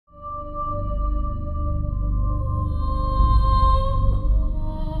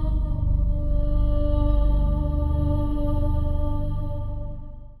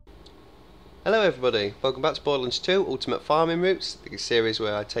everybody, welcome back to Borderlands 2 Ultimate Farming Routes, the series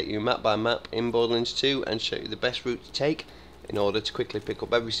where I take you map by map in Borderlands 2 and show you the best route to take in order to quickly pick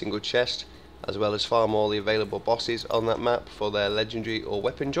up every single chest, as well as farm all the available bosses on that map for their legendary or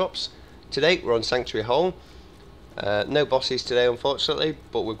weapon drops. Today we're on Sanctuary Hole. No bosses today unfortunately,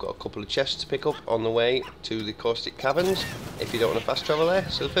 but we've got a couple of chests to pick up on the way to the caustic caverns if you don't want to fast travel there.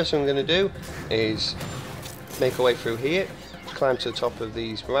 So the first thing I'm going to do is make our way through here, climb to the top of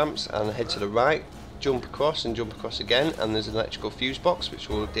these ramps and head to the right, jump across and jump across again, and there's an electrical fuse box which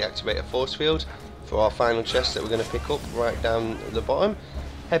will deactivate a force field for our final chest that we're going to pick up right down at the bottom.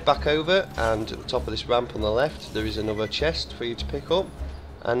 Head back over, and at the top of this ramp on the left there is another chest for you to pick up,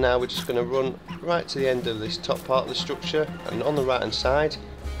 and now we're just going to run right to the end of this top part of the structure, and on the right hand side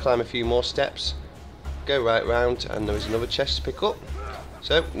climb a few more steps, go right round, and there is another chest to pick up.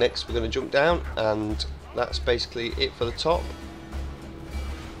 So next we're going to jump down, and that's basically it for the top.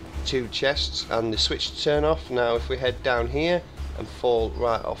 Two chests and the switch to turn off. Now if we head down here and fall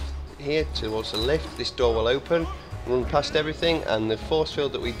right off here towards the lift, this door will open, run past everything, and the force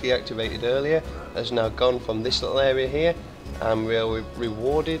field that we deactivated earlier has now gone from this little area here, and we are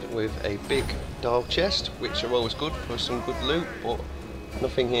rewarded with a big dog chest, which are always good for some good loot, but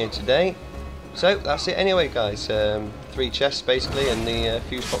nothing here today. So that's it anyway guys, 3 chests basically and the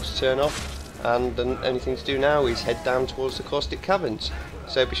fuse box to turn off, and the only thing to do now is head down towards the caustic caverns.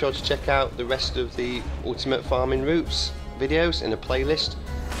 So be sure to check out the rest of the Ultimate Farming Routes videos in a playlist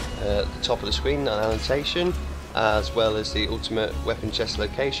at the top of the screen, an annotation, as well as the Ultimate Weapon Chest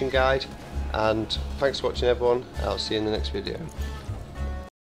Location Guide. And thanks for watching everyone, I'll see you in the next video.